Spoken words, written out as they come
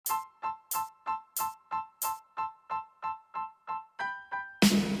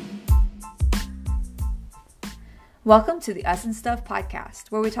Welcome to the Us and Stuff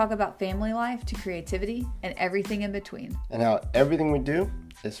podcast, where we talk about family life to creativity and everything in between. And how everything we do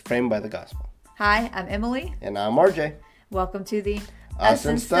is framed by the gospel. Hi, I'm Emily. And I'm RJ. Welcome to the Us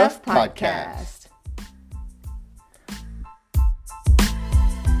and Stuff podcast.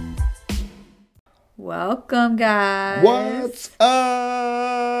 Welcome, guys. What's up?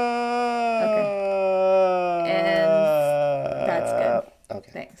 Okay. And that's good.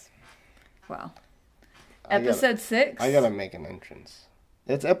 Okay. Thanks. Wow. Episode 6. I gotta make an entrance.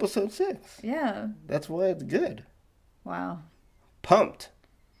 It's episode 6. Yeah. That's why it's good. Wow. Pumped.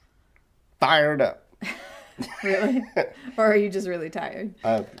 Fired up. Really? Or are you just really tired?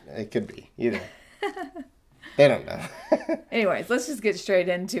 It could be. Either. They don't know. Anyways, let's just get straight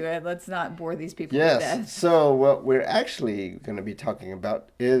into it. Let's not bore these people to Yes. death. So what we're actually going to be talking about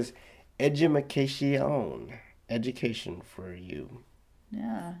is edumacation. Education for you.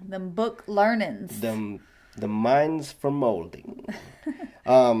 Yeah. Them book learnings. The minds for molding.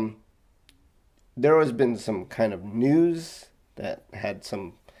 There has been some kind of news that had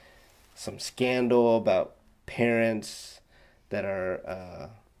some scandal about parents that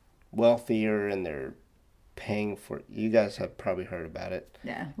are wealthier and they're paying for. You guys have probably heard about it.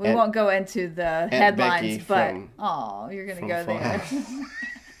 Yeah, we won't go into the headlines, Becky but you're gonna go there.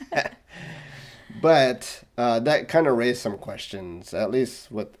 But that kind of raised some questions, at least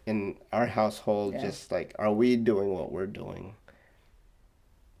in our household. Yeah. Just like, are we doing what we're doing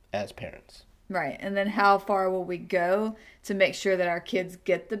as parents? Right, and then how far will we go to make sure that our kids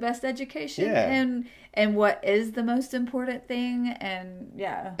get the best education? Yeah. And what is the most important thing? And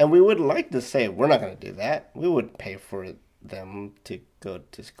yeah. And we would like to say we're not going to do that. We would pay for them to go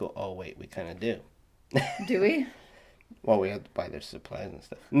to school. Oh wait, we kind of do. Do we? Well, we have to buy their supplies and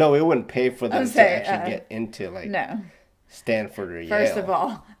stuff. No, we wouldn't pay for them to actually get into Stanford or Yale. First of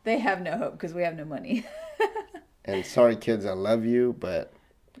all, they have no hope because we have no money. And sorry, kids, I love you, but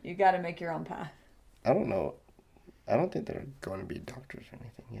you got to make your own path. I don't know. I don't think they're going to be doctors or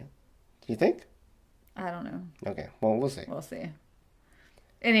anything yet. Do you think? I don't know. Okay, well, we'll see. We'll see.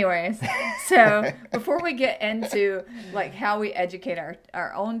 Anyways, so before we get into how we educate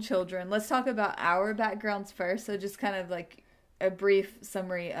our own children, let's talk about our backgrounds first. So just kind of like a brief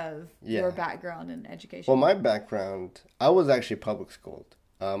summary of your background in education. Well, my background, I was actually public schooled.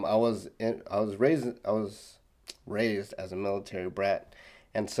 I was raised as a military brat,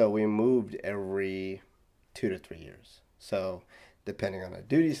 and so we moved every 2 to 3 years. So depending on a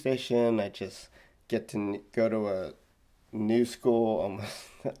duty station, I just get to go to a new school almost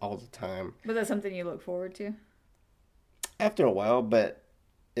all the time. But that's something you look forward to? After a while, but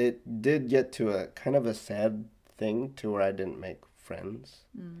it did get to a kind of a sad thing to where I didn't make friends.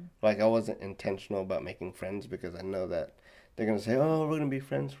 I wasn't intentional about making friends because I know that they're going to say, oh, we're going to be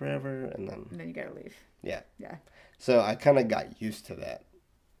friends forever. And then you got to leave. Yeah. Yeah. So I kind of got used to that.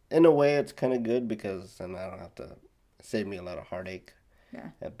 In a way, it's kind of good because then I don't have to save me a lot of heartache. Yeah.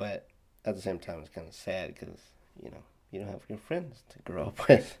 But at the same time, it's kind of sad because, you don't have your friends to grow up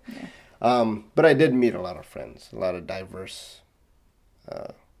with. Yeah. But I did meet a lot of friends, a lot of diverse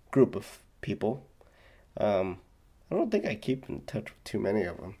group of people. I don't think I keep in touch with too many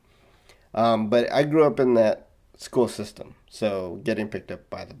of them. But I grew up in that school system. So getting picked up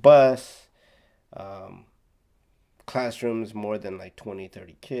by the bus, classrooms, more than 20,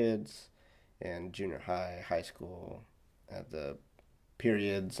 30 kids, and junior high, high school, at the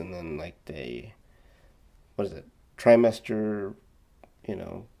periods, and then trimester,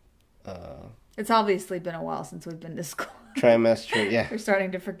 it's obviously been a while since we've been to school. Trimester, yeah. We're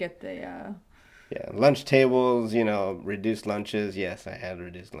starting to forget the... Yeah, lunch tables, reduced lunches. Yes, I had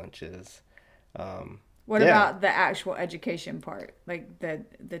reduced lunches. What about the actual education part?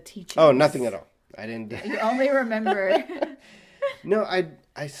 The teaching? Oh, nothing at all. I didn't... You only remember... No, I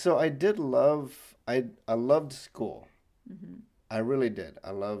did love... I loved school. Mm-hmm. I really did. I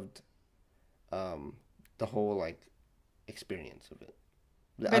loved the whole experience of it.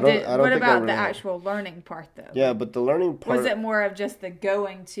 But what about the actual learning part though? Yeah, but the learning part... Was it more of just the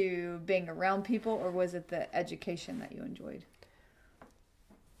going to being around people, or was it the education that you enjoyed?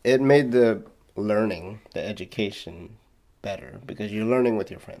 It made the learning, the education better because you're learning with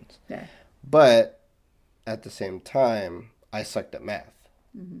your friends. Yeah. But at the same time, I sucked at math.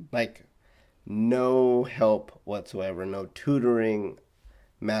 Mm-hmm. No help whatsoever, no tutoring.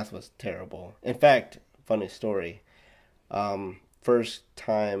 Math was terrible. In fact, funny story. First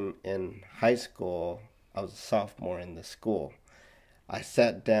time in high school, I was a sophomore in the school. I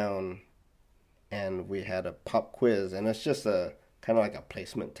sat down and we had a pop quiz, and it's just a kind of like a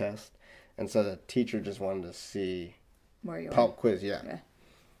placement test. And so the teacher just wanted to see where you pop quiz, yeah.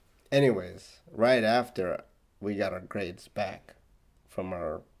 Anyways, right after, we got our grades back from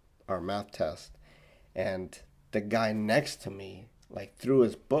our math test, and the guy next to me like threw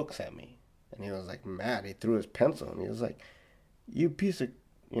his books at me, and he was like mad. He threw his pencil, and he was like, "You piece of,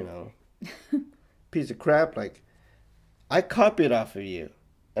 you know, piece of crap! Like, I copied off of you."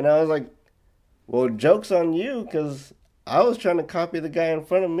 And I was like, "Well, joke's on you, because I was trying to copy the guy in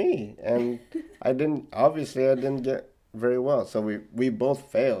front of me, and I didn't get very well. So we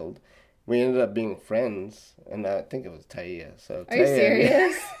both failed. We ended up being friends, and I think it was Taya. So Are you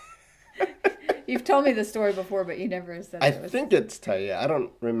serious? You've told me the story before, but you never said I think it's Taya. I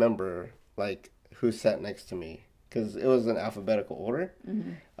don't remember like who sat next to me, because it was in alphabetical order.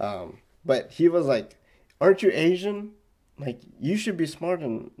 But he was like, "Aren't you Asian? Like, you should be smart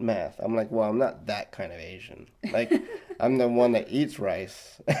in math." I'm like, "Well, I'm not that kind of Asian. Like, I'm the one that eats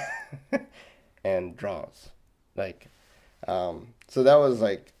rice and draws." Like, so that was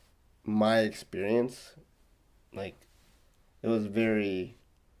like my experience. Like, it was very,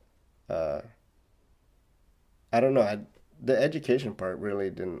 I don't know. The education part really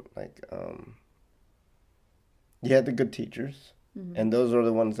didn't like. You had the good teachers, and those are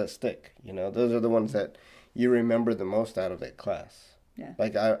the ones that stick. You know, those are the ones that you remember the most out of that class. Yeah.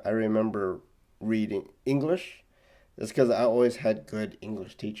 Like I remember reading English. It's because I always had good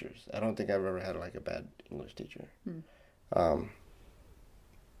English teachers. I don't think I've ever had like a bad English teacher.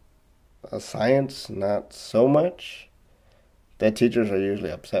 Science, not so much. The teachers are usually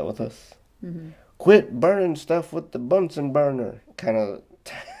upset with us. Quit burning stuff with the Bunsen burner. Kind of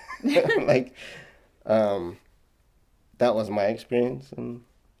like, that was my experience. And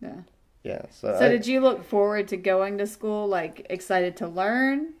Yeah. yeah. So did you look forward to going to school, like excited to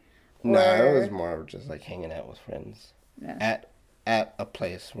learn? No, it was more of just like hanging out with friends. Yeah. At a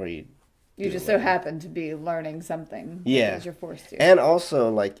place where you just so happened to be learning something. Yeah. Because you're forced to. And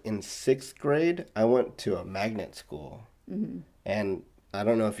also, like, in 6th grade, I went to a magnet school. And I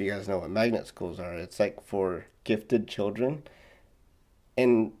don't know if you guys know what magnet schools are. It's, like, for gifted children.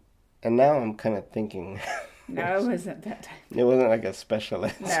 And now I'm kind of thinking... No, it wasn't that time. It wasn't, like, a special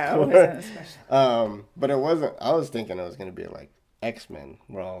ed No, school. it wasn't a special. But it wasn't... I was thinking it was going to be, like, X-Men,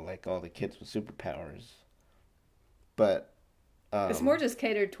 where all the kids with superpowers. But... it's more just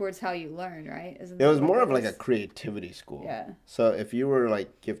catered towards how you learn, right? It was more of like a creativity school. Yeah. So if you were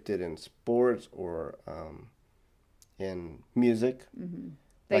like gifted in sports or in music,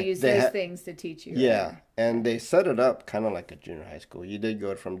 They like, use those things to teach you. Yeah, right? and they set it up kind of like a junior high school. You did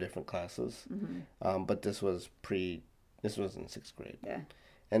go from different classes, but this was in 6th grade. Yeah.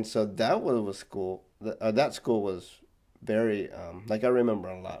 And so that was school. That school was very like I remember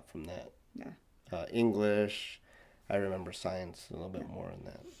a lot from that. Yeah. English. I remember science a little bit more in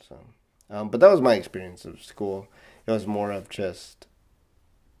that. So, but that was my experience of school. It was more of just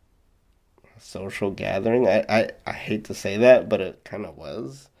a social gathering. I hate to say that, but it kind of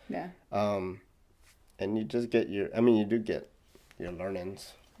was. Yeah. And you just get you do get your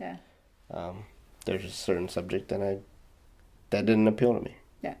learnings. Yeah. There's a certain subject that didn't appeal to me.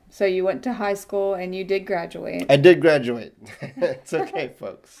 Yeah. So you went to high school and you did graduate. I did graduate. It's okay,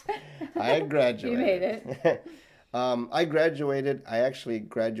 folks. I graduated. You made it. I graduated. I actually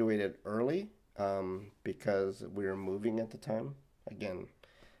graduated early because we were moving at the time. Again,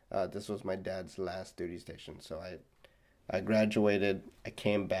 this was my dad's last duty station. So I graduated. I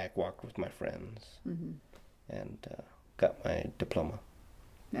came back, walked with my friends, and got my diploma.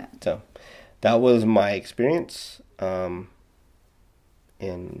 Yeah. So that was my experience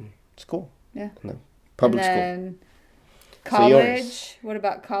in school. Yeah. In the public school. And then college? What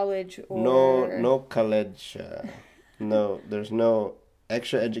about college? Or... No college. No, there's no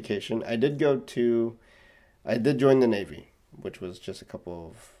extra education. I did join the Navy, which was just a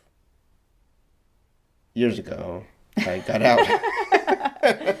couple of years ago. I got out.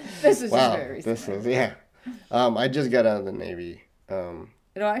 This is just very recent. Yeah. I just got out of the Navy.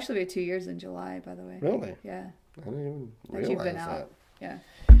 It'll actually be 2 years in July, by the way. Really? Yeah. I didn't even That you've been realize out. that.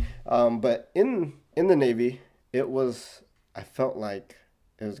 Yeah. But in the Navy, I felt like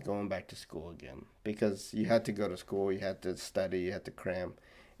it was going back to school again, because you had to go to school, you had to study, you had to cram,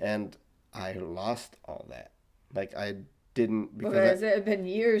 and I lost all that. Like I didn't Because it had been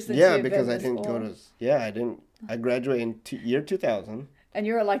years since yeah, you've because been I didn't school. go to I didn't. I graduated in year 2000. And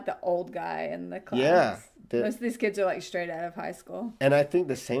you were like the old guy in the class. Yeah. Most of these kids are like straight out of high school. And I think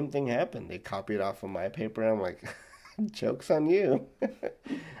the same thing happened. They copied off of my paper. I'm like, joke's on you.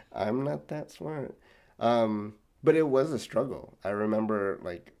 I'm not that smart. But it was a struggle. I remember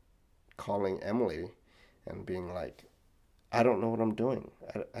like calling Emily and being like, I don't know what I'm doing.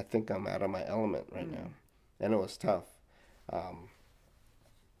 I think I'm out of my element right now. And it was tough.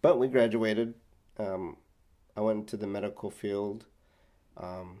 But we graduated. I went into the medical field,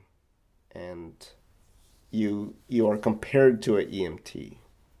 and you are compared to an EMT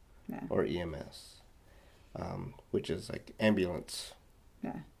or EMS, which is like ambulance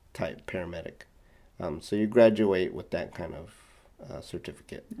type paramedic. So you graduate with that kind of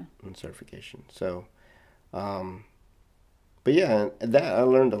certificate and certification. So, but yeah, that I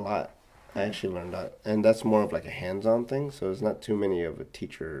learned a lot. I actually learned that, and that's more of like a hands-on thing. So there's not too many of a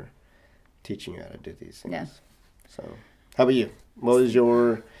teacher teaching you how to do these things. Yeah. So, how about you? What was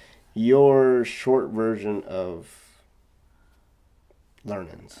your short version of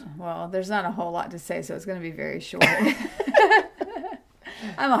learnings? Well, there's not a whole lot to say, so it's going to be very short.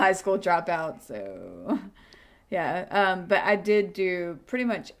 I'm a high school dropout, so yeah. But I did do pretty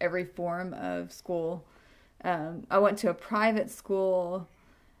much every form of school. I went to a private school,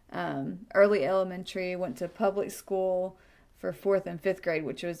 early elementary, went to public school for 4th and 5th grade,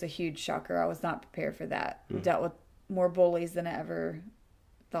 which was a huge shocker. I was not prepared for that. Dealt with more bullies than I ever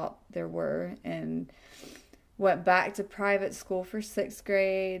thought there were, and went back to private school for 6th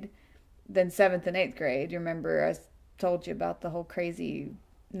grade, then 7th and 8th grade. You remember I told you about the whole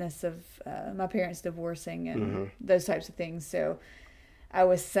craziness of my parents divorcing and those types of things. So I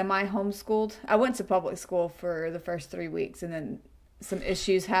was semi-homeschooled. I went to public school for the first 3 weeks, and then some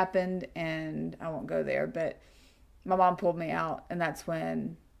issues happened, and I won't go there, but my mom pulled me out, and that's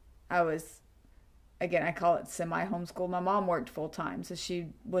when I was, again, I call it semi-homeschooled. My mom worked full-time, so she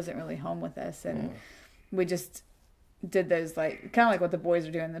wasn't really home with us, and we just did those, like, kind of like what the boys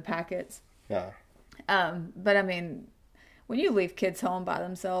are doing, the packets. Yeah. But I mean, when you leave kids home by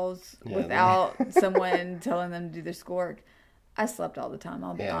themselves without someone telling them to do their schoolwork, I slept all the time,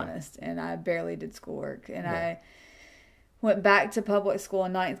 I'll be honest, and I barely did schoolwork. And I went back to public school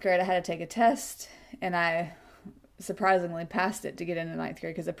in 9th grade. I had to take a test, and I surprisingly passed it to get into 9th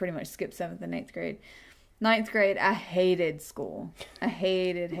grade because I pretty much skipped 7th and 8th grade. 9th grade, I hated school. I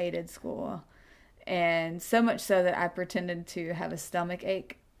hated school. And so much so that I pretended to have a stomach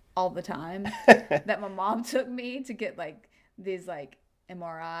ache all the time. That my mom took me to get like these like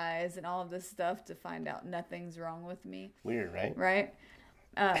MRIs and all of this stuff to find out nothing's wrong with me. Weird, right? Right?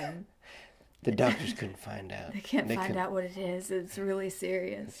 The doctors couldn't find out. They can't find out what it is. It's really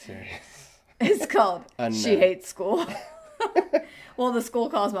serious. It's serious. It's called Unknown. She Hates School. Well, the school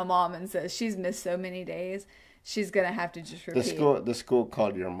calls my mom and says she's missed so many days. She's going to have to just repeat. The school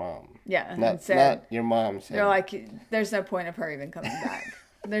called your mom. Yeah. Not your mom said. They're like, there's no point of her even coming back.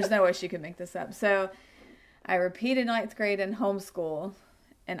 There's no way she could make this up. So I repeated 9th grade in homeschool.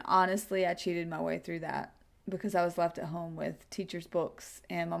 And honestly, I cheated my way through that because I was left at home with teacher's books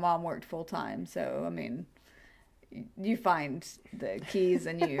and my mom worked full time. So, I mean, you find the keys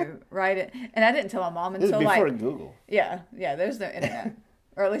and you write it. And I didn't tell my mom until before Google. Yeah, there's no internet.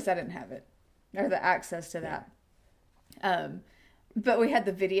 Or at least I didn't have it. Or the access to that. But we had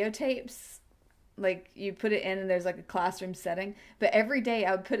the videotapes. Like, you put it in and there's like a classroom setting. But every day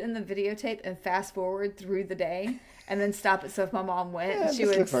I would put in the videotape and fast forward through the day and then stop it. So if my mom went, she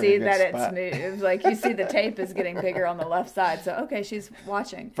would see that it's moved. Like, you see the tape is getting bigger on the left side. So, okay, she's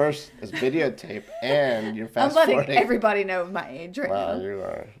watching. First is videotape and you're fast I'm forwarding. letting everybody know my age right now. Wow, you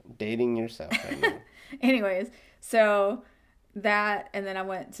are dating yourself right now. Anyways, so that, and then I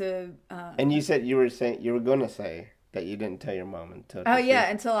went to... and you said you were going to say that you didn't tell your mom until... Oh, yeah,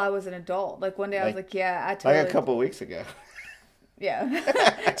 until I was an adult. Like, one day I was like, yeah, I totally... Like a couple weeks ago. Yeah.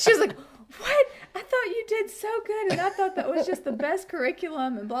 She was like, what? I thought you did so good, and I thought that was just the best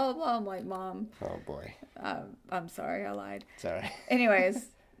curriculum, and blah, blah, blah. I'm like, Mom. Oh, boy. I'm sorry, I lied. Sorry. Anyways,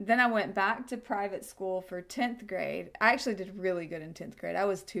 then I went back to private school for 10th grade. I actually did really good in 10th grade. I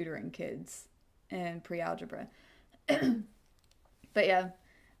was tutoring kids in pre-algebra. But yeah,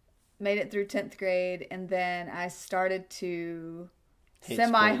 made it through 10th grade, and then I started to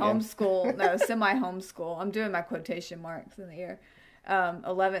semi-homeschool. I'm doing my quotation marks in the air.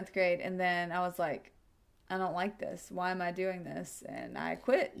 11th grade, and then I was like, I don't like this. Why am I doing this? And I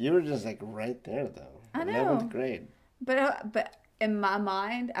quit. You were just like right there, though. I know. 11th grade. But in my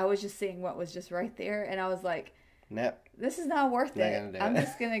mind, I was just seeing what was just right there, and I was like, nope. This is not worth it. I'm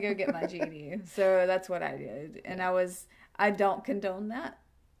just going to go get my GED. So that's what I did. And I don't condone that.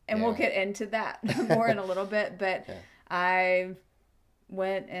 And we'll get into that more in a little bit. But I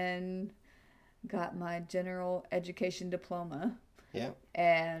went and got my general education diploma. Yeah.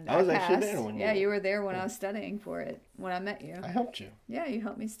 And I was passed. actually there when you were there when I was studying for it, when I met you. I helped you. Yeah, you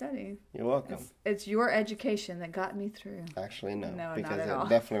helped me study. You're welcome. It's your education that got me through. Actually, no. No, because not at it all.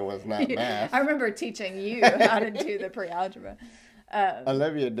 definitely was not math. I remember teaching you how to do the pre-algebra.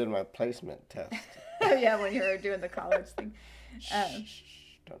 Olivia did my placement test. Yeah, when you were doing the college thing. Shh,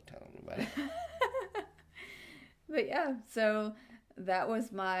 don't tell anybody. But yeah, so that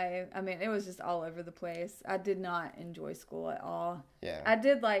was I mean, it was just all over the place. I did not enjoy school at all. Yeah. I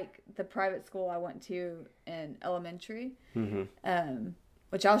did like the private school I went to in elementary,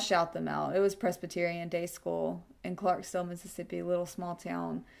 which I'll shout them out. It was Presbyterian Day School in Clarksville, Mississippi, little small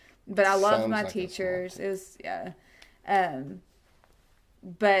town. But I loved my teachers. It was, yeah.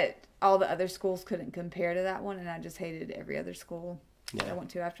 But all the other schools couldn't compare to that one, and I just hated every other school I went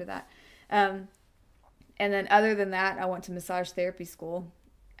to after that. And then other than that, I went to massage therapy school.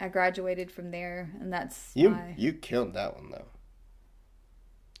 I graduated from there, and that's you killed that one though.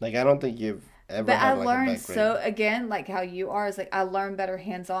 Like I don't think you've ever. But had I like learned a bad grade. so again, like how you are, is like I learned better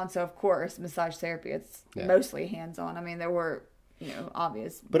hands on. So of course, massage therapy, it's mostly hands on. I mean, there were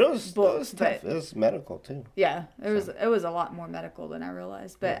obvious, but it was books, tough. It was medical too. Yeah, it was a lot more medical than I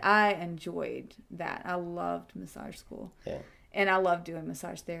realized. But I enjoyed that. I loved massage school. Yeah, and I loved doing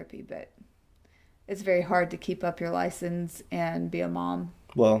massage therapy, but it's very hard to keep up your license and be a mom.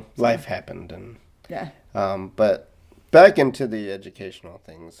 Well, life happened, and yeah. But back into the educational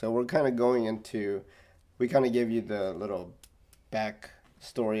things. So we're kind of going into, we kind of give you the little back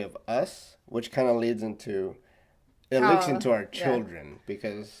story of us, which kind of leads into, it leaks into our children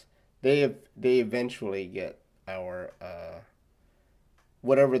because they eventually get our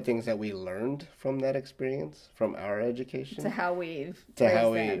whatever things that we learned from that experience, from our education, to how we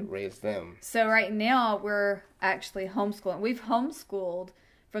raised them. So right now we're actually homeschooling. We've homeschooled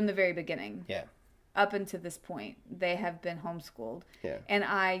from the very beginning. Yeah. Up until this point, they have been homeschooled. Yeah. And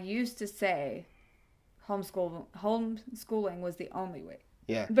I used to say homeschooling was the only way.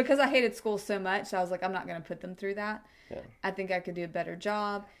 Yeah. Because I hated school so much, I was like, I'm not going to put them through that. Yeah. I think I could do a better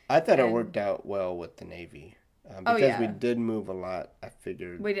job. I thought it worked out well with the Navy. Because we did move a lot, I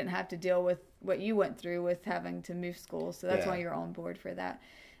figured. We didn't have to deal with what you went through with having to move schools. So that's why you're on board for that.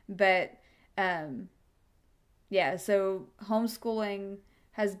 But, so homeschooling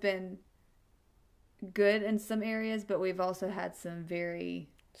has been good in some areas, but we've also had some very...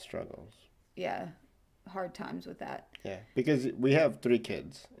 struggles. Yeah, hard times with that. Yeah, because we have 3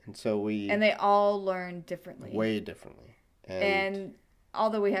 kids, and so and they all learn differently. Way differently. And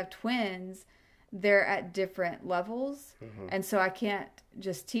although we have twins, they're at different levels, and so I can't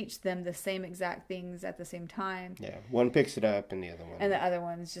just teach them the same exact things at the same time. Yeah, one picks it up and the other one. And the other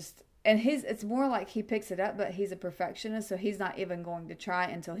one's just... And it's more like he picks it up, but he's a perfectionist, so he's not even going to try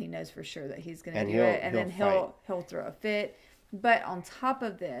until he knows for sure that he's going to do it. And then he'll throw a fit. But on top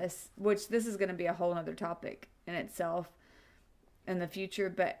of this, which this is going to be a whole other topic in itself in the future,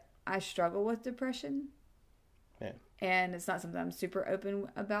 but I struggle with depression. Yeah. And it's not something I'm super open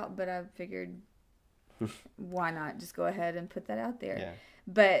about, but I figured why not just go ahead and put that out there. Yeah.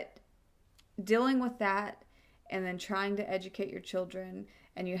 But dealing with that and then trying to educate your children,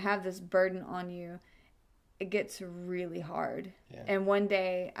 and you have this burden on you, it gets really hard. Yeah. And one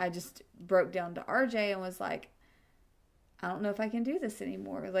day I just broke down to RJ and was like, I don't know if I can do this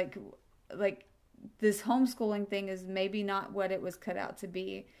anymore. Like this homeschooling thing is maybe not what it was cut out to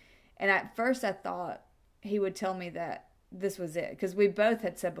be. And at first I thought he would tell me that this was it. Because we both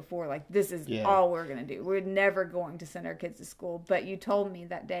had said before, like, this is all we're going to do. We're never going to send our kids to school. But you told me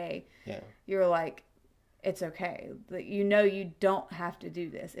that day, you were like, it's okay. You don't have to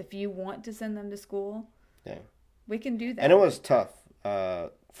do this. If you want to send them to school, we can do that. And it was tough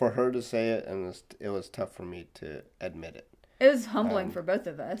for her to say it, and it was tough for me to admit it. It was humbling for both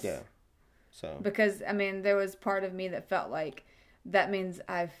of us. Yeah. So because, I mean, there was part of me that felt like that means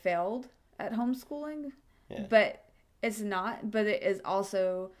I failed at homeschooling. Yeah. But it's not. But it is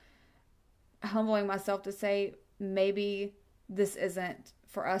also humbling myself to say maybe this isn't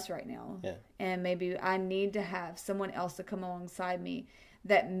for us right now. Yeah. And maybe I need to have someone else to come alongside me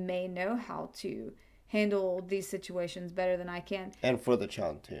that may know how to handle these situations better than I can. And for the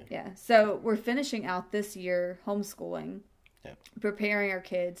child too. Yeah. So we're finishing out this year homeschooling. Yeah. Preparing our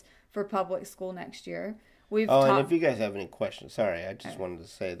kids for public school next year. And if you guys have any questions, sorry, I just wanted to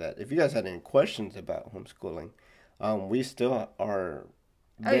say that if you guys had any questions about homeschooling, we still are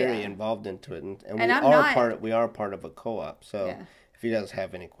very involved into it, and we are part of a co-op. So if you guys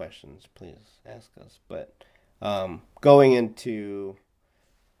have any questions, please ask us. But going into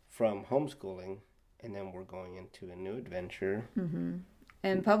from homeschooling, and then we're going into a new adventure,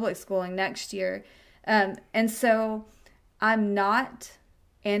 and public schooling next year, and so I'm not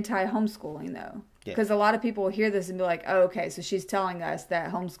anti-homeschooling though. Because a lot of people will hear this and be like, oh, okay, so she's telling us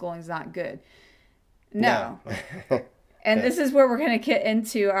that homeschooling is not good. No. And this is where we're going to get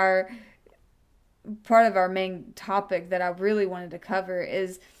into part of our main topic that I really wanted to cover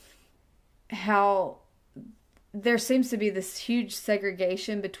is how there seems to be this huge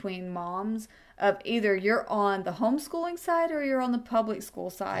segregation between moms of either you're on the homeschooling side or you're on the public school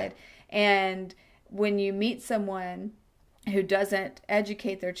side. And when you meet someone who doesn't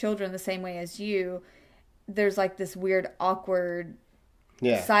educate their children the same way as you, there's like this weird awkward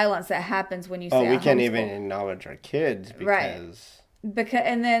silence that happens when you say we can't even acknowledge our kids because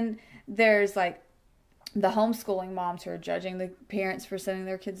and then there's like the homeschooling moms who are judging the parents for sending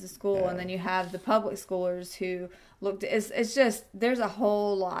their kids to school, and then you have the public schoolers who it's just, there's a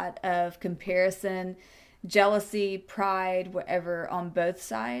whole lot of comparison, jealousy, pride, whatever on both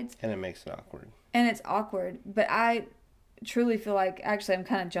sides, and it makes it awkward. And it's awkward, but I truly feel like, actually I'm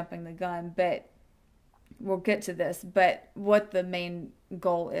kind of jumping the gun, but we'll get to this, but what the main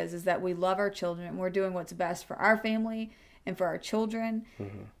goal is that we love our children and we're doing what's best for our family and for our children,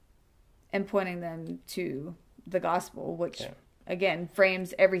 and pointing them to the gospel, which again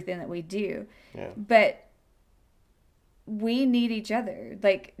frames everything that we do. But we need each other.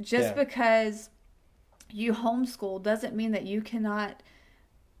 Like, just because you homeschool doesn't mean that you cannot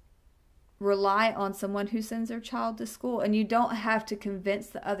rely on someone who sends their child to school, and you don't have to convince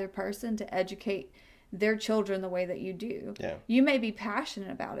the other person to educate their children the way that you do. You may be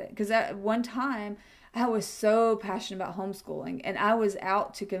passionate about it, because at one time I was so passionate about homeschooling, and I was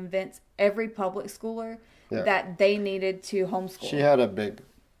out to convince every public schooler that they needed to homeschool. She had a big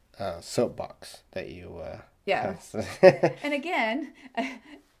soapbox that you and again,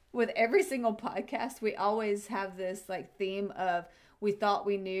 with every single podcast, we always have this like theme of we thought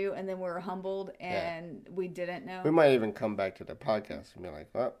we knew, and then we were humbled, and we didn't know. We might even come back to the podcast and be like,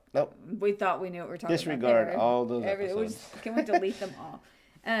 "Oh, nope, we thought we knew what we're talking disregard about." all those episodes. Can we delete them all?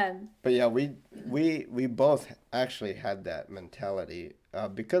 But yeah, we both actually had that mentality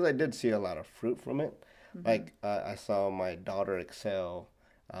because I did see a lot of fruit from it. Like I saw my daughter excel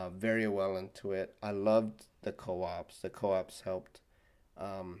very well into it. I loved the co-ops. The co-ops helped,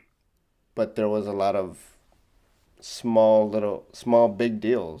 but there was a lot of small big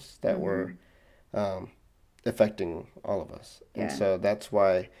deals that were affecting all of us, and so that's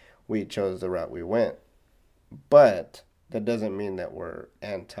why we chose the route we went. But that doesn't mean that we're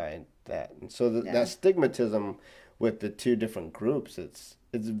anti that. And so that stigmatism with the two different groups, it's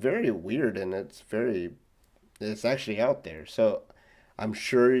very weird, and it's actually out there. So I'm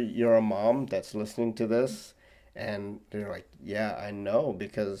sure you're a mom that's listening to this, and they're like, yeah, I know,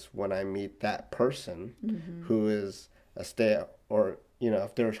 because when I meet that person who is a or,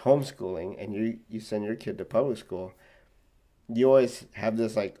 if there's homeschooling and you send your kid to public school, you always have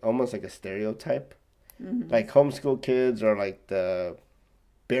this like almost like a stereotype. Like homeschool kids are like the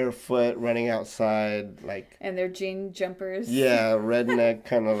barefoot running outside, like, and their jean jumpers. Yeah, redneck,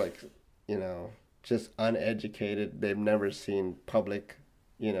 kind of like, just uneducated. They've never seen public,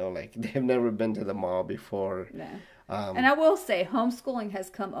 like they've never been to the mall before. No. And I will say homeschooling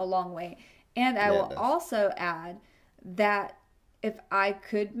has come a long way. And I will also add that if I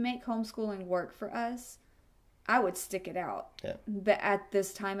could make homeschooling work for us, I would stick it out. Yeah. But at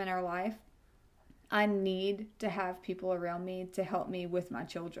this time in our life, I need to have people around me to help me with my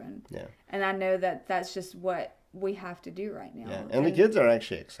children. Yeah. And I know that that's just what we have to do right now. Yeah. And the kids are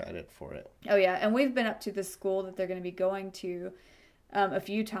actually excited for it. Oh, yeah. And we've been up to the school that they're going to be going to a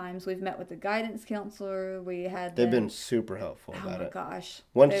few times. We've met with the guidance counselor. They've been super helpful about it. Oh, my gosh.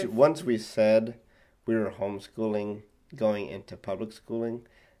 Once we said we were homeschooling, going into public schooling,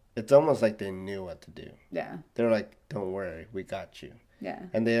 it's almost like they knew what to do. Yeah. They're like, don't worry, we got you. Yeah.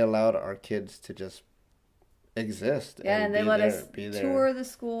 And they allowed our kids to just exist. Yeah, and they let us tour the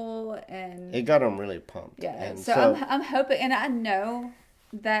school, and it got them really pumped. Yeah. And so I'm hoping, and I know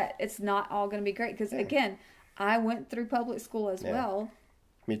that it's not all going to be great, because again, I went through public school as well.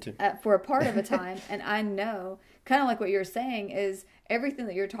 Me too. For a part of a time, and I know, kind of like what you're saying, is everything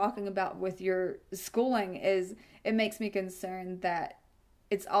that you're talking about with your schooling it makes me concerned that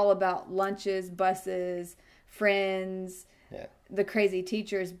it's all about lunches, buses, friends, the crazy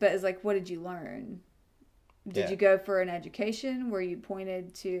teachers, but it's like, what did you learn? Did you go for an education? Were you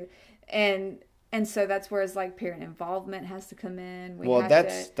pointed to, and so that's where it's like parent involvement has to come in.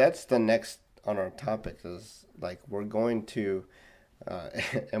 That's the next on our topic is like, we're going to,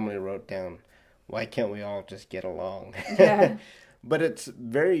 Emily wrote down, why can't we all just get along? Yeah. But it's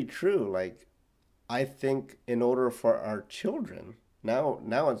very true. Like, I think in order for our children, now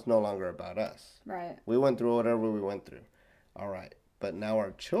it's no longer about us. Right. We went through whatever we went through. All right. But now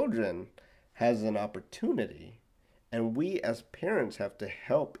our children has an opportunity, and we as parents have to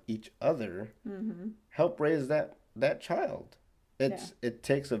help each other help raise that child. It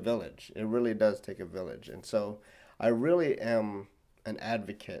takes a village. It really does take a village. And so I really am an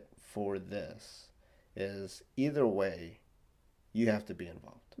advocate for this. is either way, you have to be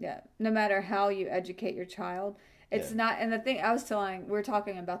involved. Yeah. No matter how you educate your child, it's not. And the thing we were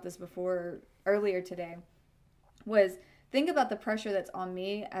talking about this earlier today, was think about the pressure that's on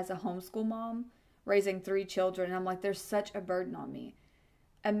me as a homeschool mom raising 3 children. And I'm like, there's such a burden on me.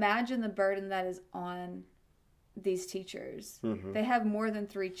 Imagine the burden that is on these teachers. Mm-hmm. They have more than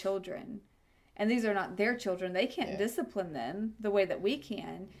 3 children. And these are not their children. They can't discipline them the way that we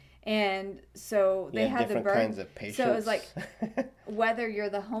can. And so they have the burden. Kinds of patience. So it's like, whether you're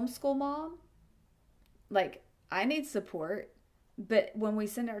the homeschool mom, like, I need support. But when we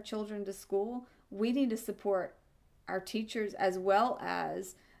send our children to school, we need to support our teachers as well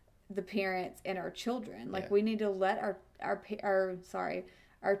as the parents and our children. Like, we need to let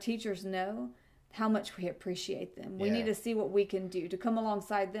our teachers know how much we appreciate them. We need to see what we can do to come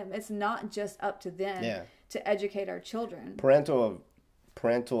alongside them. It's not just up to them to educate our children.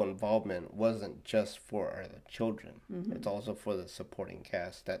 Parental involvement wasn't just for the children. Mm-hmm. It's also for the supporting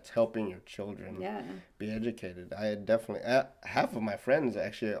cast that's helping your children be educated. I definitely half of my friends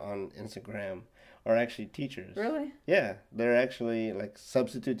actually on Instagram are actually teachers. Really? Yeah, they're actually like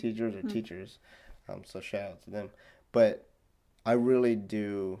substitute teachers or teachers. So shout out to them. But I really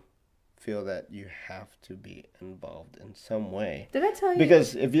do feel that you have to be involved in some way. Did I tell you?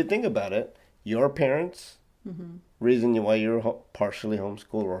 Because if you think about it, your parents, mm-hmm. reason why you're partially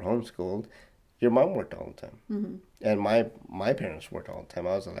homeschooled or homeschooled, your mom worked all the time. Mm-hmm. And my parents worked all the time.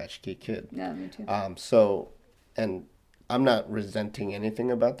 I was a latchkey kid. Yeah, me too. So, and I'm not resenting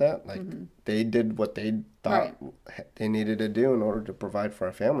anything about that. Like, they did what they thought they needed to do in order to provide for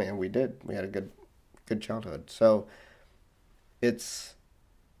our family, and we did. We had a good childhood. So, it's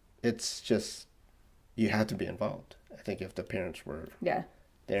just, you have to be involved. I think if the parents were there,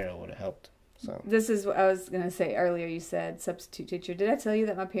 it would have helped. So this is what I was going to say earlier. You said substitute teacher. Did I tell you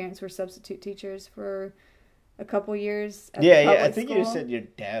that my parents were substitute teachers for a couple years at the public I think school? you said your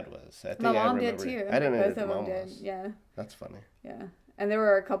dad was. I think my mom did too. I didn't know Both that of mom them did. was. Yeah. That's funny. Yeah. And there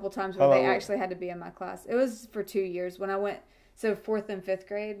were a couple times where they actually had to be in my class. It was for 2 years when I went, so 4th and 5th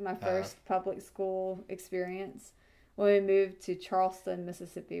grade, my first public school experience, when we moved to Charleston,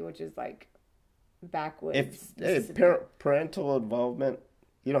 Mississippi, which is like backwoods. Parental involvement,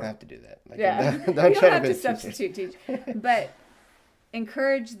 you don't have to do that. Like, you don't have to substitute teach. But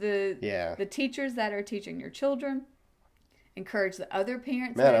encourage the teachers that are teaching your children. Encourage the other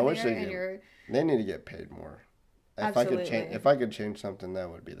parents. Man, I wish they need to get paid more. Absolutely. If I could change something, that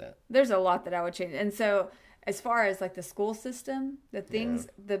would be that. There's a lot that I would change. And so as far as like the school system,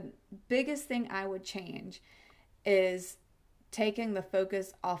 the biggest thing I would change is taking the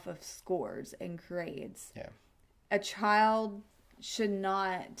focus off of scores and grades. Yeah. A child should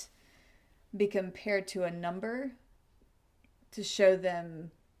not be compared to a number to show them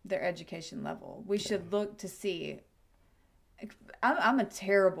their education level. We should look to see. I'm a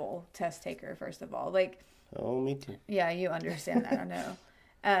terrible test taker, first of all. Like, oh, me too. Yeah, you understand that, I know.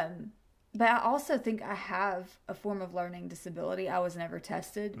 But I also think I have a form of learning disability. I was never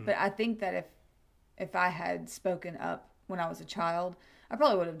tested, but I think that if I had spoken up when I was a child, I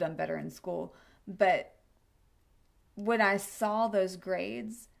probably would have done better in school. But when I saw those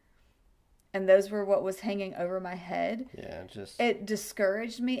grades, and those were what was hanging over my head, it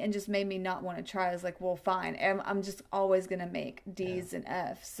discouraged me and just made me not want to try. I was like, well, fine. I'm just always going to make D's and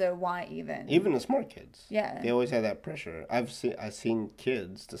F's, so why even? Even the smart kids. Yeah. They always have that pressure. I've seen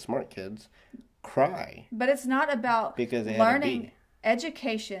kids, the smart kids, cry. But it's not about because they learning.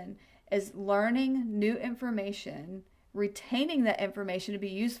 Education is learning new information, retaining that information to be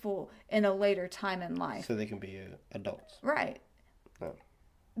useful in a later time in life. So they can be adults. Right. No.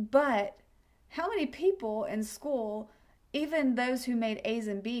 But how many people in school, even those who made A's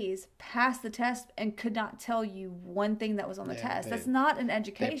and B's, passed the test and could not tell you one thing that was on the test? That's not an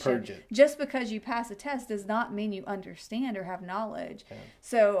education. They purge it. Just because you pass a test does not mean you understand or have knowledge. Yeah.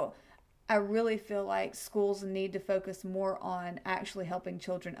 So I really feel like schools need to focus more on actually helping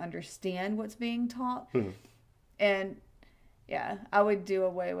children understand what's being taught. Mm-hmm. And I would do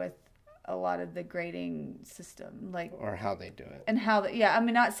away with a lot of the grading system, like, or how they do it, and how I'm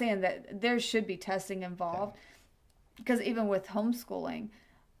not saying that there should be testing involved, because even with homeschooling,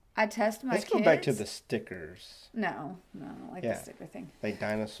 I test my kids. Let's go back to the stickers. No, I don't like the sticker thing. Like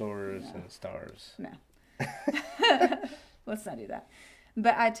dinosaurs and stars. No. Let's not do that.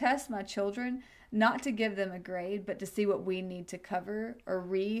 But I test my children not to give them a grade, but to see what we need to cover or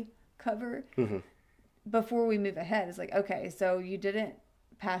recover before we move ahead. It's like, okay, so you didn't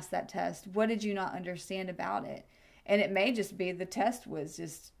pass that test. What did you not understand about it? And it may just be the test was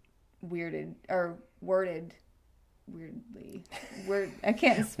just worded I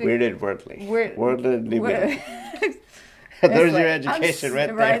can't speak. Wordedly. Wordedly. There's your education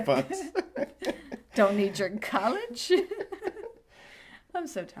there, folks. Don't need your college. I'm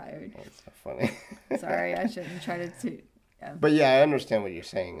so tired. That's so funny. Sorry, I shouldn't try to. Yeah. But yeah, I understand what you're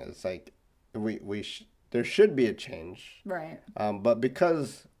saying. It's like there should be a change, right? But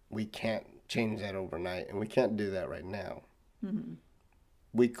because we can't change that overnight, and we can't do that right now,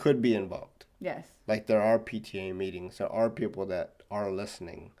 we could be involved. Yes. Like there are PTA meetings. There are people that are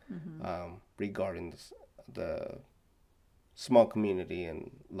listening regarding the small community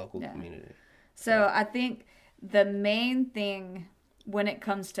and local community. So I think the main thing when it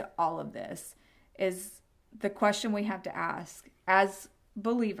comes to all of this is the question we have to ask as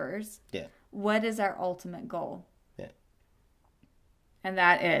believers. Yeah. What is our ultimate goal? Yeah. And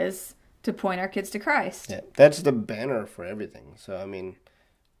that is to point our kids to Christ. Yeah. That's the banner for everything. So, I mean,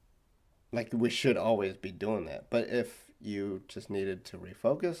 like we should always be doing that. But if you just needed to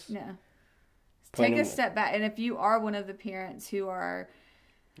refocus. Yeah. Take a step back. And if you are one of the parents who are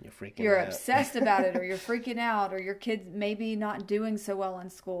you're obsessed about it, or you're freaking out, or your kid's maybe not doing so well in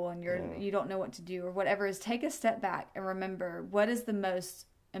school and you don't know what to do or whatever, is take a step back and remember what is the most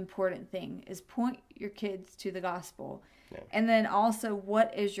important thing is point your kids to the gospel. Yeah. And then also,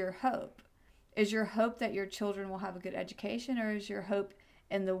 what is your hope? Is your hope that your children will have a good education, or is your hope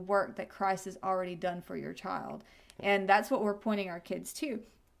in the work that Christ has already done for your child? And that's what we're pointing our kids to.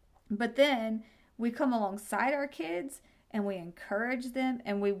 But then we come alongside our kids and we encourage them,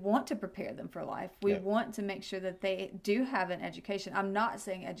 and we want to prepare them for life. We want to make sure that they do have an education. I'm not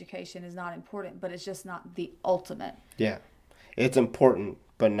saying education is not important, but it's just not the ultimate. Yeah. It's important,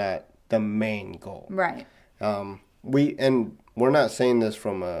 but not the main goal. Right. We're not saying this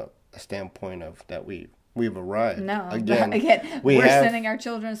from a standpoint of that we've arrived. No. Again, we're sending our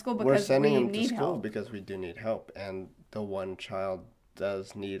children to school because we're sending them to school help. Because we do need help, and the one child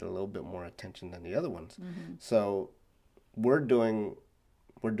does need a little bit more attention than the other ones. Mm-hmm. So we're doing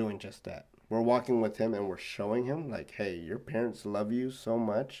just that. We're walking with him and we're showing him like, hey, your parents love you so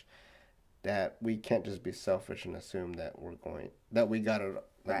much that we can't just be selfish and assume that we got it.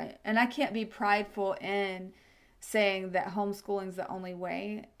 Right. And I can't be prideful in saying that homeschooling's the only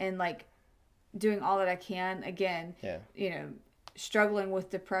way and like doing all that I can. Again, struggling with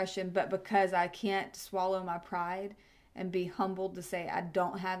depression, but because I can't swallow my pride and be humbled to say I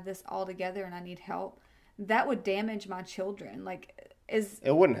don't have this all together and I need help, that would damage my children.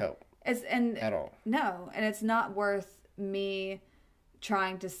 It wouldn't help. At all. No, and it's not worth me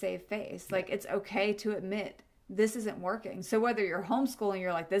trying to save face. Like, it's okay to admit this isn't working. So whether you're homeschooling,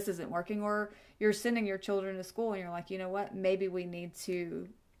 you're like, this isn't working, or you're sending your children to school and you're like, you know what, maybe we need to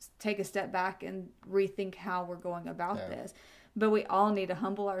take a step back and rethink how we're going about this. But we all need to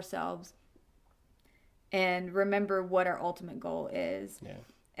humble ourselves and remember what our ultimate goal is. Yeah.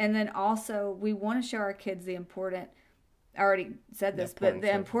 And then also, we want to show our kids I already said this, but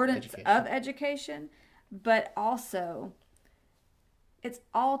the importance of education, but also it's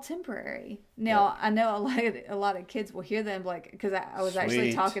all temporary. Now, I know a lot of kids will hear them, like, because I was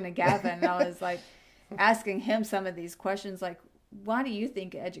actually talking to Gavin, and I was like asking him some of these questions, like, why do you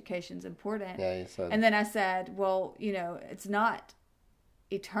think education's important? Yeah, you said. And then I said, well, it's not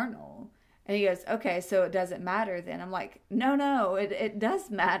eternal. And he goes, okay, so it doesn't matter then. I'm like, no, it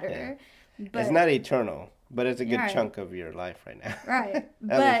does matter. Yeah. But it's not eternal, but it's a good chunk of your life right now. Right.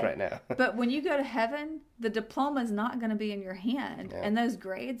 At least right now. But when you go to heaven, the diploma is not going to be in your hand. Yeah. And those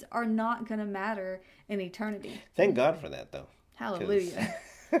grades are not going to matter in eternity. Thank God for that, though. Hallelujah.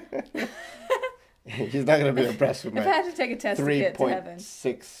 He's not going to be impressed with my if I had to take a test to get to heaven.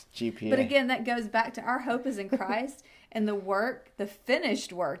 3.6 GPA. But again, that goes back to our hope is in Christ and the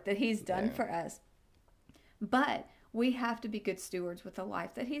finished work that he's done for us. But we have to be good stewards with the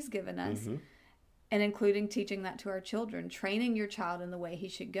life that he's given us, and including teaching that to our children, training your child in the way he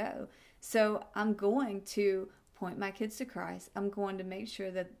should go. So I'm going to point my kids to Christ. I'm going to make sure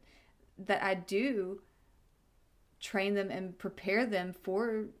that I do train them and prepare them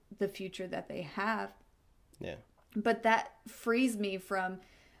for the future that they have. Yeah. But that frees me from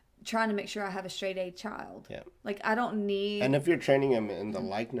trying to make sure I have a straight A child. Yeah. Like, I don't need... And if you're training them in the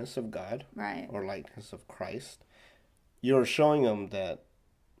likeness of God, right, or likeness of Christ, you're showing them that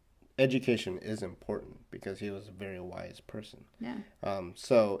education is important because he was a very wise person. Yeah.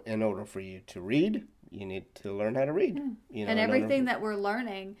 So in order for you to read, you need to learn how to read. Yeah. And everything that we're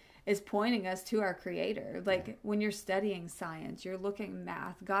learning is pointing us to our Creator. Like, when you're studying science, you're looking at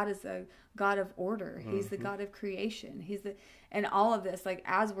math. God is a God of order. He's the God of creation. And all of this, like,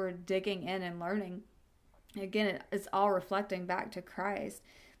 as we're digging in and learning, again, it's all reflecting back to Christ.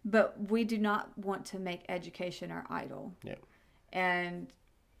 But we do not want to make education our idol. Yeah. And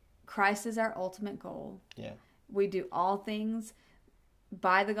Christ is our ultimate goal. Yeah. We do all things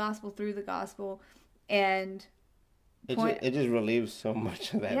by the gospel, through the gospel, and it just relieves so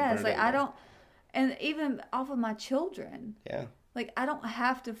much of that. Yeah, it's burden, like I don't, and even off of my children. Yeah. Like I don't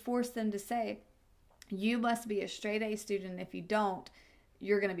have to force them to say, you must be a straight A student. If you don't,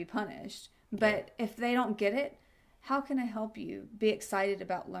 you're going to be punished. But if they don't get it, how can I help you be excited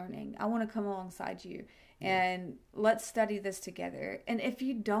about learning? I want to come alongside you and let's study this together. And if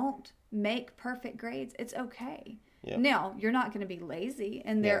you don't make perfect grades, it's okay. Yeah. Now, you're not going to be lazy,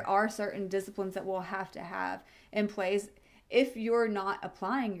 and there are certain disciplines that we'll have to have in place if you're not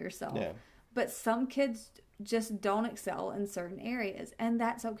applying yourself. Yeah. But some kids just don't excel in certain areas, and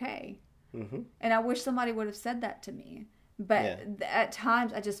that's okay. Mm-hmm. And I wish somebody would have said that to me. But at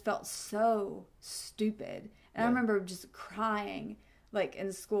times, I just felt so stupid. And I remember just crying, like,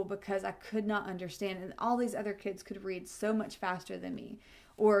 in school because I could not understand. And all these other kids could read so much faster than me.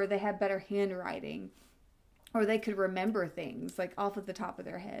 Or they had better handwriting. Or they could remember things, like, off of the top of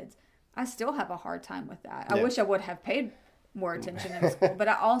their heads. I still have a hard time with that. I wish I would have paid more attention in school. But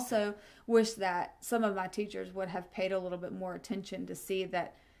I also wish that some of my teachers would have paid a little bit more attention to see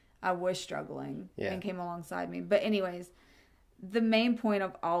that I was struggling and came alongside me. But anyways, the main point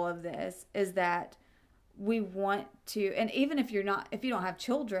of all of this is that we want to, and even if you don't have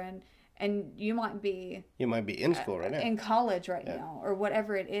children, and you might be in school right now, in college right now, or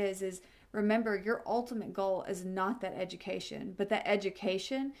whatever it is remember your ultimate goal is not that education, but that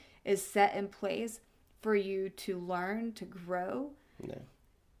education is set in place for you to learn, to grow,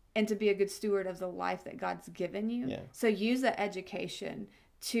 and to be a good steward of the life that God's given you. Yeah. So use that education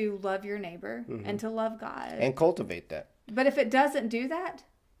to love your neighbor and to love God. And cultivate that. But if it doesn't do that,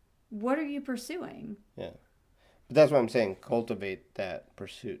 what are you pursuing? Yeah. But that's what I'm saying. Cultivate that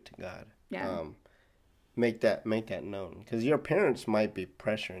pursuit to God. Yeah. Make that known. Because your parents might be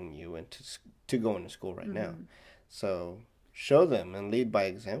pressuring you to go into school right now. So show them and lead by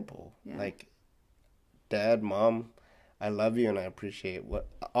example. Yeah. Like, Dad, Mom, I love you and I appreciate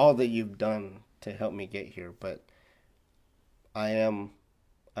all that you've done to help me get here. But I am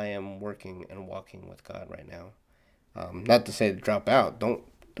working and walking with God right now. Not to say to drop out. Don't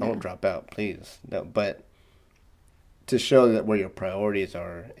drop out, please. No, but to show that where your priorities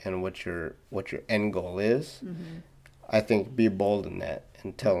are and what your end goal is, I think be bold in that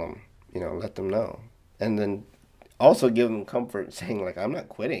and tell them, let them know. And then also give them comfort saying, like, I'm not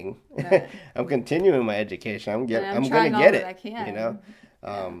quitting. Right. I'm continuing my education. I'm going to get it. I can.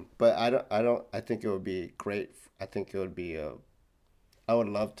 But I think it would be great. I think it would be I would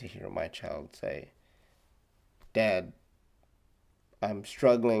love to hear my child say, Dad, I'm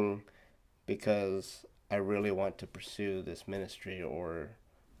struggling because I really want to pursue this ministry or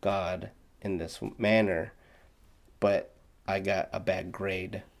God in this manner, but I got a bad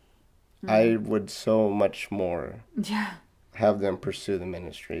grade. I would so much more have them pursue the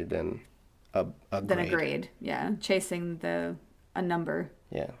ministry than a grade. Yeah, chasing a number.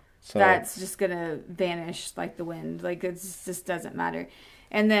 Yeah. So that's just going to vanish like the wind. Like, it just doesn't matter.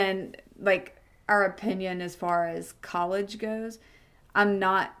 And then, like, our opinion as far as college goes, I'm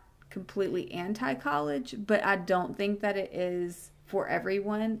not completely anti-college, but I don't think that it is for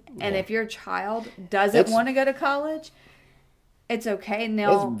everyone. Yeah. And if your child doesn't want to go to college, it's okay.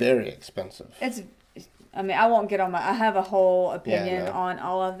 Now, it's very expensive. I won't get on I have a whole opinion on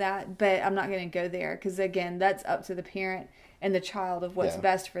all of that, but I'm not going to go there because, again, that's up to the parent and the child of what's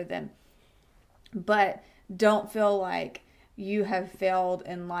best for them. But don't feel like you have failed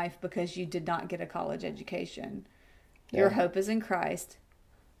in life because you did not get a college education. Your hope is in Christ,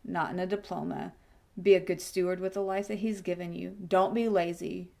 not in a diploma. Be a good steward with the life that He's given you. Don't be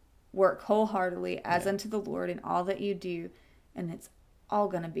lazy. Work wholeheartedly as unto the Lord in all that you do, and it's all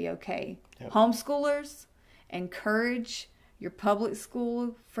going to be okay. Yep. Homeschoolers, encourage your public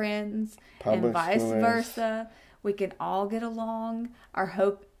school friends and vice versa. We can all get along. Our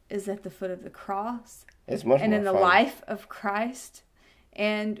hope is at the foot of the cross. It's much and more in the fun. Life of Christ.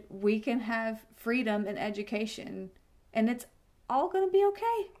 And we can have freedom in education. And it's all going to be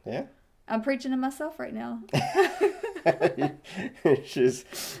okay. Yeah. I'm preaching to myself right now. She's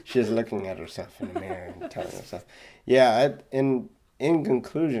looking at herself in the mirror and telling herself. Yeah, in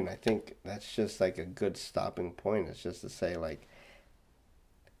conclusion, I think that's just like a good stopping point. It's just to say, like,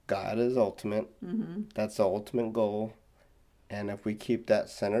 God is ultimate. Mm-hmm. That's the ultimate goal. And if we keep that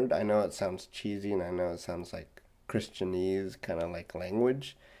centered, I know it sounds cheesy and I know it sounds like Christianese kind of like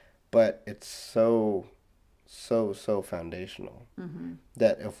language, but it's so foundational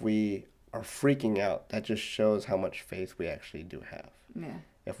that if we are freaking out, that just shows how much faith we actually do have. Yeah.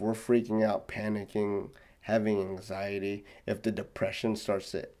 if we're freaking out, panicking, having anxiety, if the depression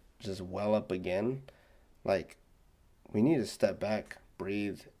starts to just well up again, like, we need to step back,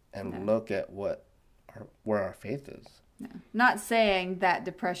 breathe, and look at where our faith is. No. Not saying that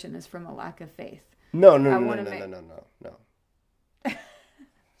depression is from a lack of faith. No.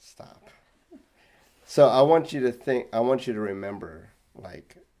 Stop. So I want you to remember,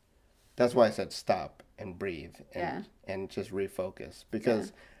 like, that's why I said stop and breathe and just refocus,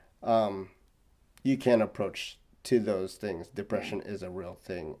 because you can approach to those things. Depression is a real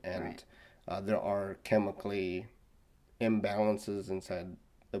thing, and there are chemically imbalances inside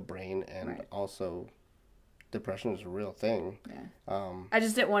the brain, and also depression is a real thing. I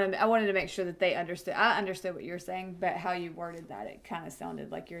just didn't want to. I wanted to make sure that they understood. I understood what you're saying, but how you worded that, it kind of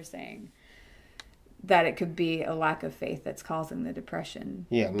sounded like you're saying that it could be a lack of faith that's causing the depression.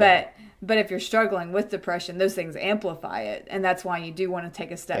 Yeah. But if you're struggling with depression, those things amplify it, and that's why you do want to take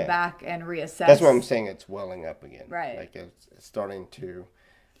a step back and reassess. That's what I'm saying. It's welling up again. Right. Like it's starting to.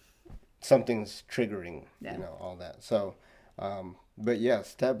 Something's triggering. All that. So, but yeah,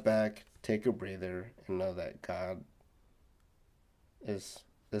 step back, take a breather, and know that God is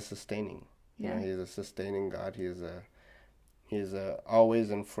sustaining. Yeah. He's a sustaining God. He's a always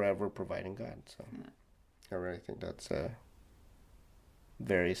and forever providing God. So I really think that's a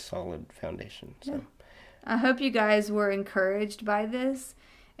very solid foundation. So I hope you guys were encouraged by this,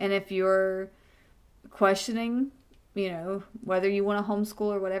 and if you're questioning, whether you want to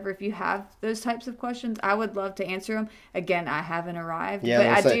homeschool or whatever, if you have those types of questions, I would love to answer them. Again, I haven't arrived, but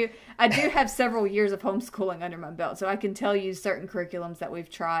I do have several years of homeschooling under my belt, so I can tell you certain curriculums that we've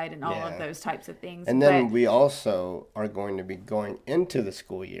tried and all of those types of things. And then we also are going to be going into the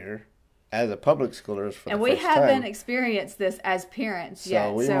school year as a public schoolers for the first time. And we haven't experienced this as parents yet.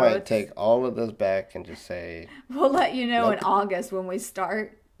 So we might take all of this back and just say... We'll let you know in August when we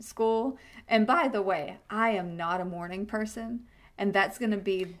start school. And by the way, I am not a morning person, and that's going to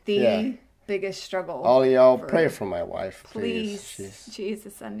be the biggest struggle. All y'all pray for my wife, please.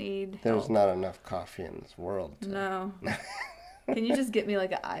 Jesus, I need There's help. not enough coffee in this world. No. Can you just get me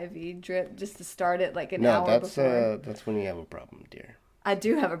like an IV drip just to start it like an hour before? No, that's when you have a problem, dear. I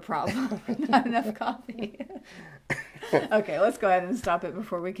do have a problem. Not enough coffee. Okay, let's go ahead and stop it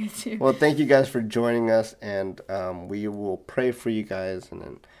before we get to... Well, thank you guys for joining us, and we will pray for you guys, and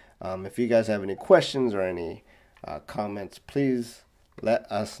then if you guys have any questions or any comments, please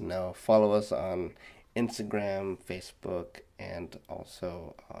let us know. Follow us on Instagram, Facebook, and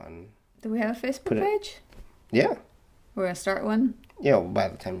also on... Do we have a Facebook page? Yeah. We're going to start one? Yeah, by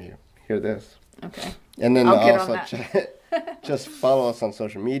the time you hear this. Okay. And then also just follow us on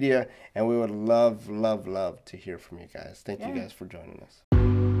social media, and we would love, love, love to hear from you guys. Thank you guys for joining us.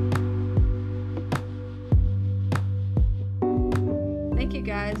 Thank you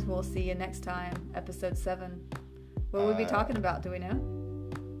guys. We'll see you next time, episode 7. What will we be talking about? Do we know?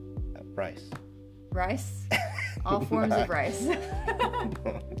 Rice. Rice? All forms of rice.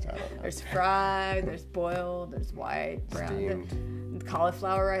 There's fried, there's boiled, there's white, brown,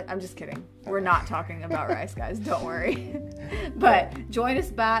 cauliflower rice. I'm just kidding. We're not talking about rice, guys. Don't worry. But join us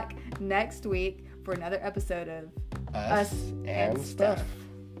back next week for another episode of Us and Stuff.